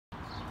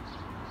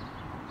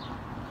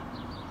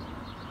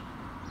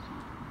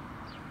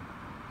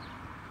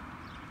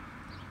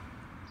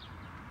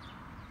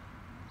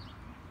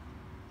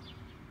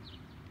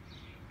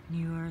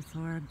New Earth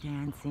Orb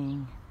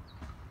dancing.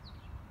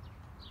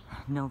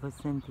 Nova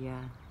Cynthia.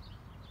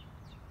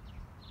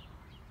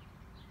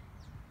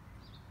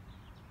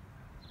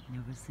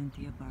 Nova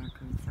Cynthia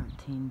Barker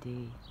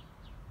 13D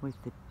with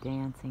the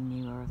dancing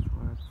New Earth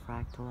Orb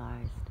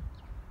fractalized.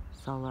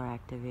 Solar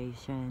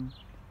activation.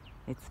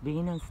 It's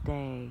Venus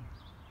Day.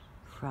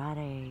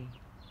 Friday.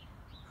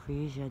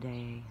 Frisia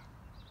Day.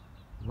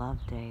 Love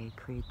Day.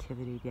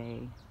 Creativity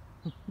Day.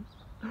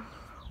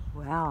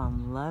 Wow,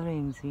 I'm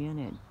loving seeing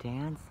it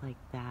dance like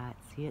that.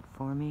 See it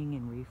forming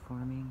and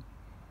reforming.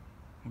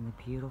 And the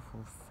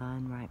beautiful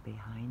sun right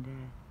behind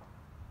it.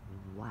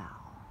 Wow.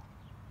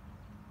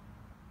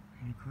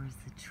 And of course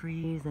the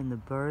trees and the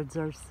birds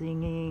are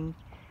singing.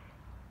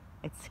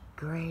 It's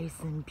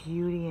Grace and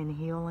Beauty and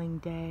Healing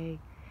Day.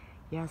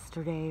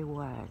 Yesterday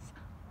was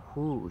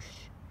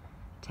whoosh.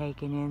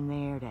 Taken in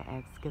there to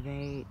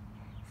excavate,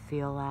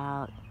 feel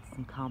out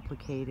some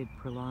complicated,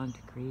 prolonged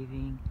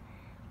grieving.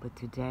 But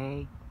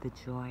today, the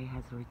joy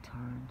has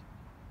returned.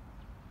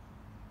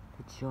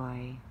 The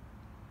joy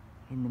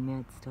in the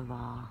midst of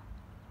all.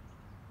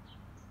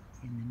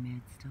 In the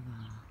midst of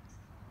all.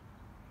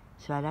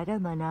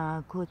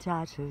 Shalaramana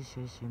kutachu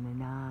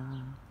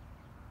shishimana.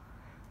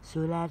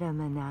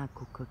 Sularamana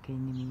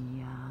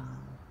kukakinimiya.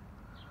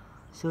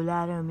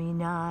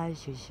 Sularamina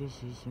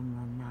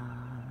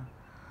shishishimana.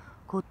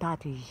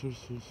 Kotati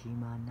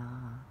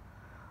shishishimana.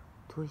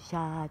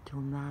 Tusha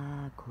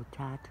tuma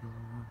kotatu.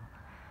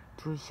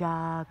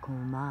 Tusha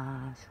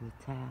kuma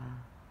suta.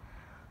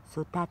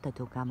 Sutata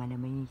to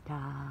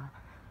gamanamita.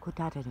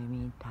 Kotata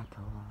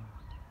mitato.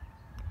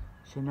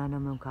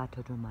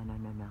 Shananamukato to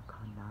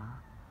mananakana.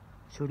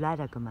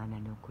 Sulada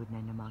Kamanano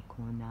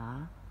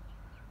Kunanamakuna,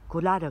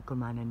 Kulada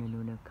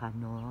Kamananuna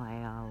Kano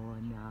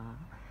Ayaona,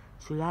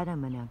 Sulada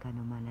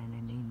Manakano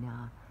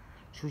Mananina,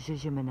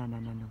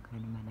 Shushimanano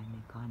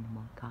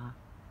Kanamanakanamaka.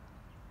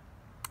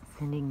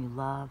 Sending you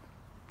love,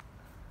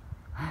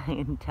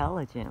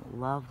 intelligent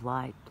love,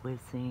 light,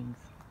 blessings,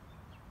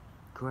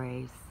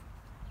 grace,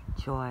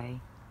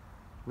 joy,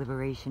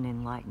 liberation,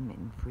 enlightenment,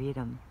 and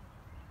freedom.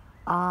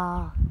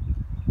 All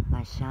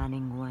my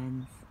shining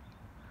ones.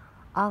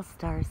 All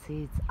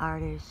Starseeds,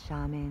 artists,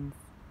 shamans,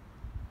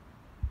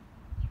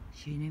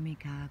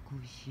 Shinamika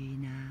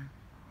Kushina,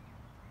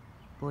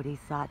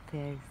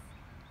 Bodhisattvas,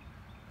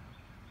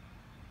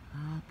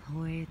 all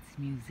poets,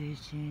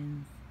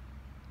 musicians,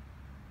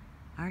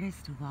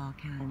 artists of all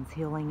kinds,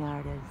 healing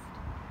artists,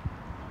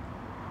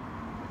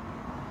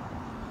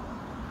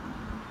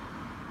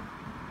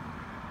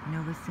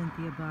 Nova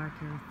Cynthia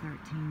Barker,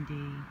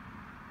 13D,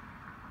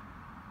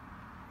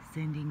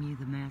 sending you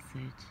the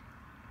message,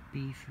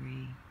 be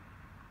free.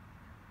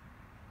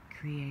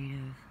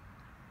 Creative.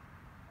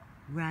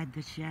 Ride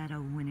the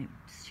shadow when it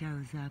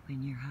shows up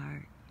in your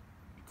heart.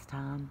 It's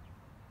time.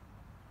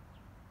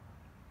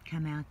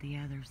 Come out the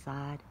other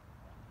side.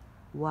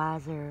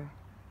 Wiser.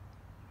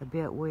 A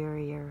bit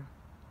wearier.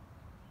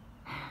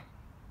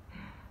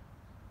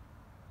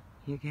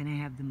 You're going to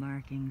have the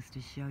markings to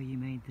show you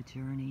made the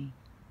journey.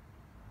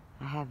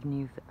 I have a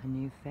new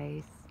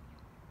face.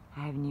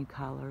 I have new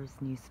colors,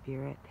 new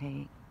spirit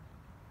paint.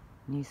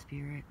 New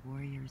spirit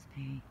warriors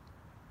paint.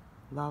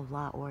 Love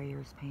Light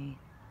Warriors paint.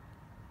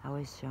 I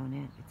always shown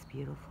it. It's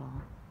beautiful.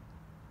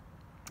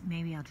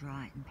 Maybe I'll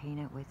draw it and paint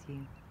it with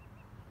you.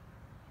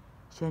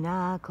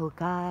 Shana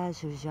koka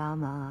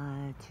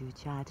shujama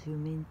tuchatu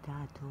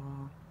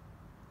mintato.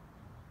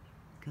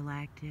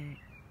 Galactic.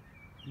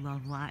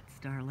 Love Light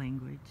Star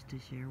language to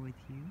share with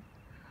you.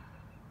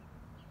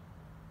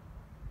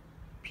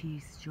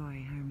 Peace,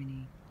 joy,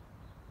 harmony.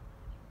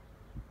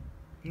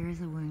 There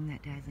is a wound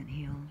that doesn't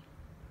heal.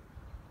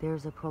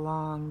 There's a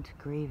prolonged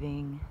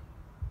grieving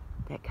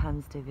that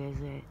comes to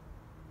visit.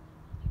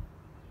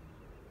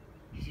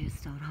 You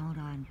just don't hold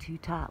on too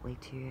tightly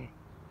to it.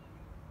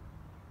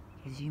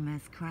 Because you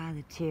must cry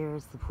the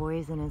tears, the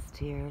poisonous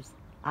tears.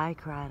 I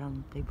cried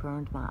them. They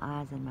burned my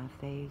eyes and my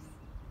face.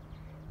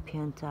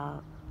 Pent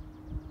up.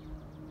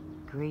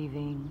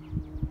 Grieving.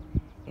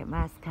 It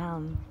must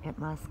come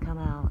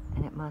out,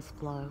 and it must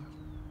flow.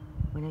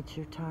 When it's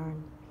your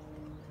turn,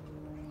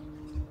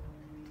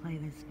 play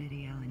this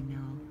video and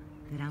know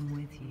that I'm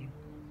with you.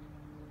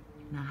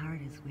 My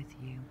heart is with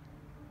you.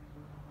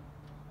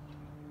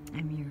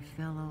 I'm your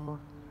fellow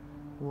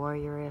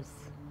warrioress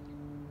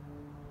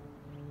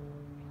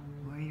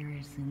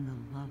in the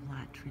love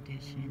light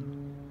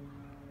tradition.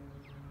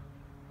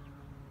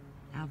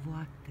 I've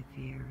walked the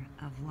fear,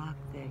 I've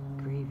walked the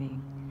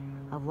grieving,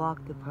 I've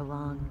walked the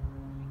prolonged,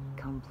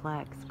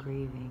 complex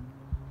grieving.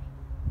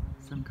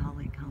 Some call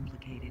it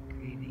complicated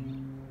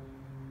grieving.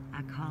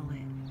 I call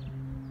it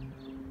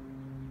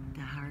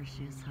the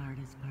harshest,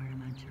 hardest part of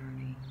my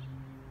journey.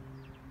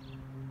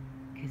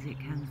 Because it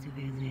comes to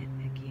visit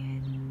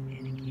again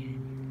and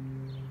again.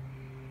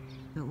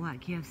 But what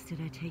gifts did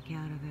I take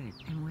out of it,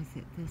 and with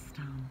it this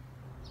time?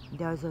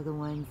 Those are the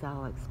ones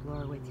I'll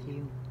explore with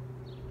you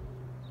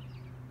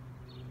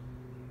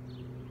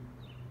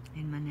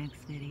in my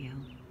next video.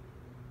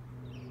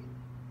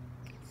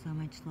 So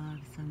much love,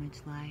 so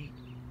much light.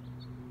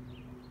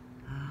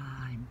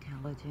 Ah, intelligence.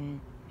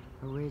 intelligent,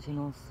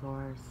 original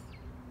source,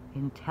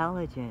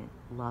 intelligent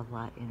love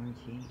light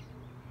energy,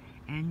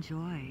 and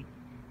joy.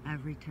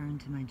 I've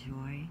returned to my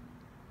joy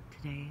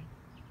today.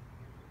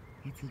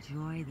 It's a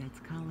joy that's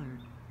colored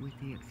with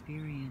the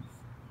experience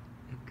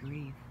of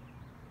grief.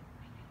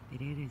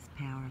 But it is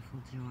powerful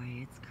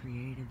joy, it's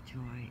creative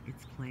joy,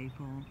 it's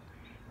playful.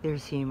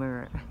 There's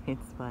humor,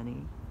 it's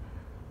funny.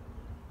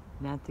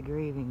 Not the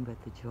grieving,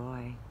 but the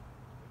joy.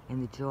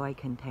 And the joy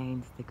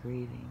contains the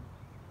grieving.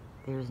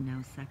 There's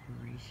no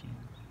separation.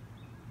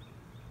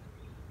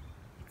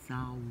 It's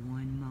all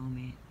one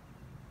moment,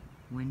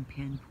 one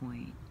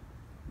pinpoint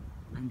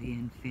on the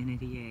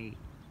Infinity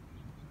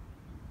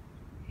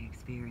 8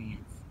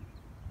 experience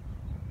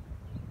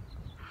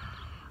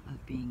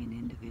of being an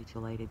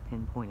individuated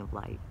pinpoint of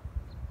light.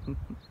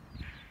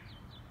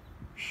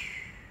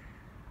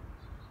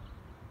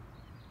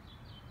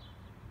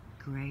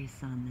 Grace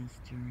on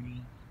this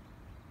journey.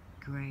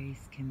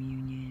 Grace,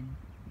 communion,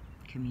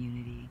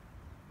 community.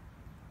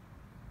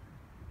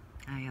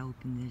 I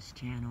open this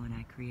channel and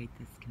I create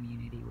this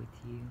community with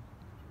you.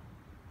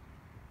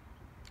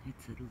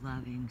 It's a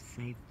loving,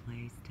 safe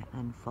place to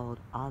unfold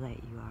all that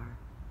you are.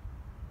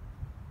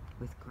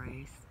 With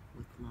grace,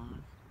 with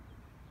love,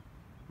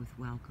 with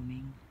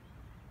welcoming.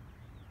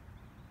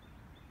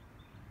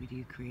 We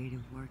do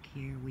creative work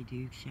here, we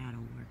do shadow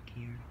work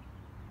here.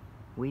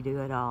 We do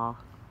it all.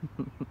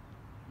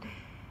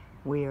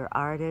 We are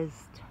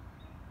artists,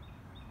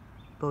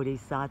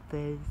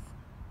 bodhisattvas,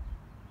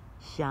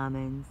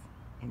 shamans,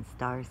 and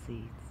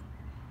starseeds.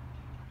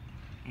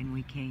 And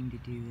we came to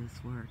do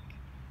this work,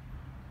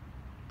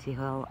 to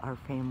heal our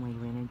family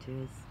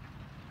lineages,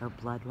 our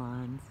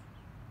bloodlines.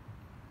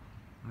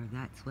 Or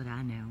that's what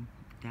I know.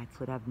 That's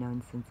what I've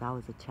known since I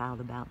was a child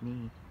about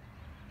me.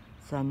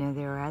 So I know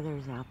there are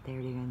others out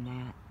there doing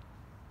that.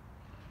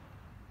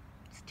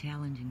 It's a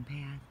challenging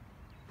path,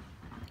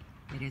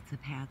 but it's a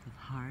path of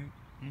heart,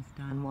 as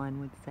Don Juan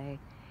would say,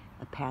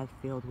 a path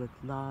filled with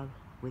love,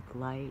 with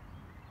light,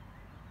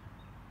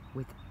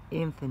 with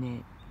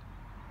infinite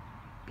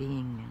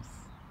beingness.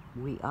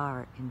 We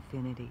are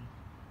infinity.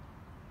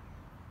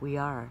 We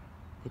are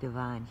the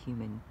divine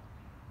human.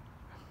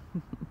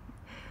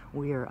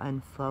 We are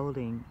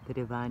unfolding the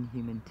divine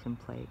human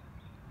template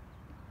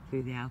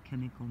through the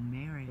alchemical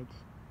marriage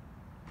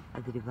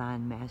of the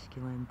divine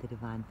masculine, the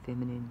divine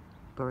feminine,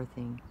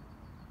 birthing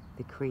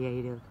the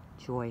creative,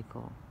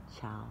 joyful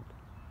child.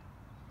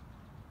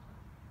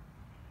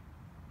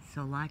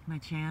 So like my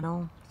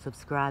channel,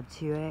 subscribe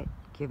to it,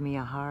 give me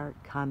a heart,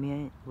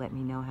 comment, let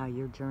me know how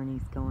your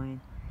journey's going,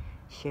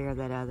 share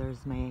that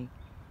others may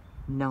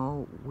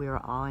know we're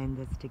all in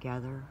this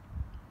together.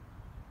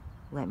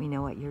 Let me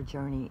know what your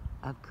journey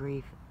of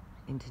grief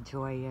into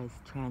joy is,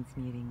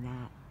 transmuting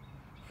that,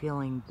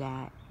 feeling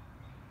that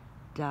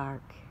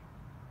dark,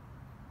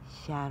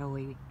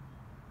 shadowy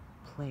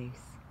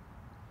place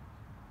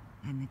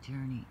and the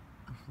journey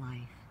of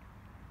life.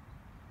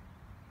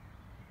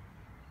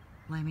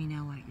 Let me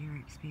know what your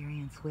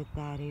experience with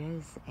that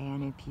is,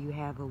 and if you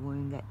have a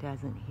wound that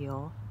doesn't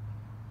heal,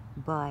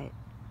 but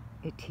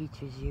it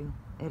teaches you,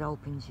 it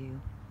opens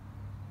you,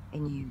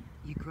 and you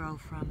grow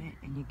from it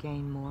and you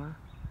gain more.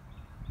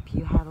 If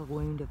you have a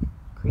wound of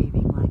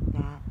grieving like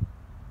that,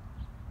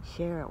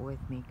 share it with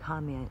me,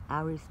 comment.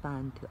 I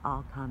respond to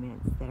all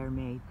comments that are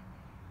made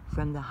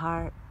from the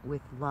heart,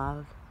 with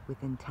love,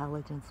 with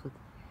intelligence,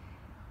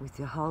 with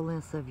the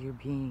wholeness of your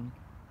being.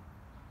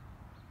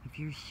 If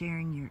you're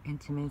sharing your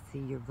intimacy,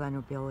 your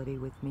vulnerability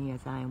with me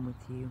as I am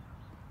with you,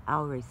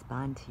 I'll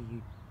respond to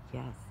you,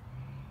 yes.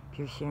 If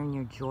you're sharing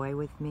your joy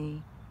with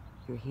me,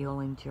 your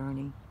healing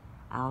journey,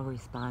 I'll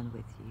respond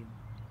with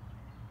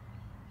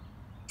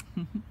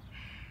you.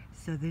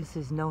 So this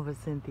is Nova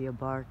Cynthia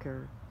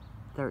Barker,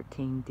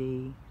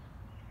 13D.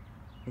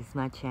 It's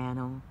my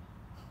channel.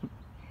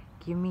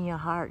 Give me a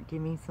heart,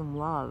 give me some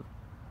love.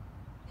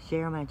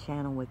 Share my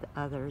channel with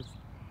others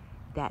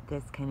that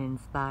this can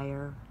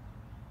inspire,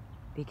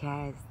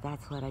 because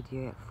that's what I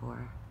do it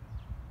for.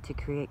 To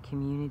create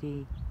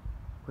community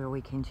where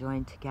we can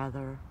join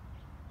together,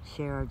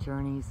 share our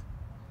journeys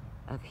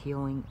of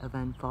healing, of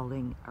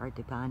unfolding our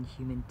divine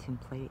human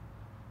template,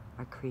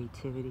 our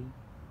creativity,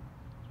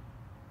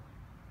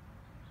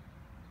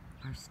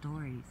 our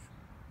stories,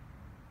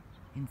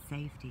 in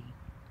safety,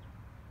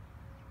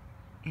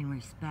 in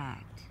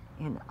respect,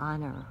 in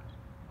honor.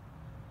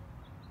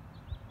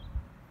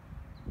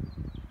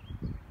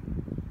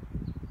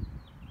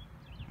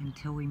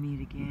 Until we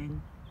meet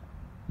again,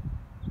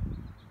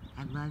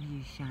 I love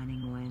you,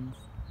 shining ones.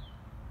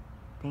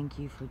 Thank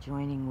you for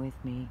joining with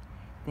me.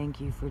 Thank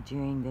you for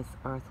doing this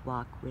earth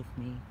walk with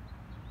me.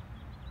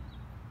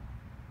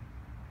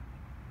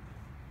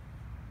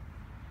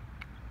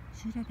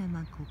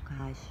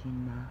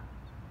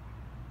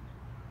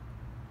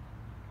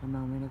 A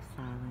moment of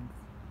silence.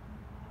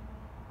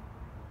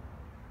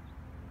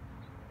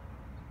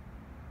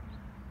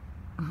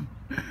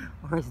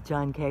 Or as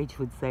John Cage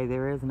would say,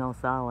 there is no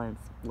silence.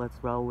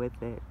 Let's roll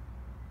with it.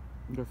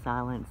 The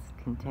silence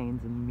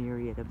contains a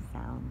myriad of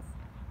sounds.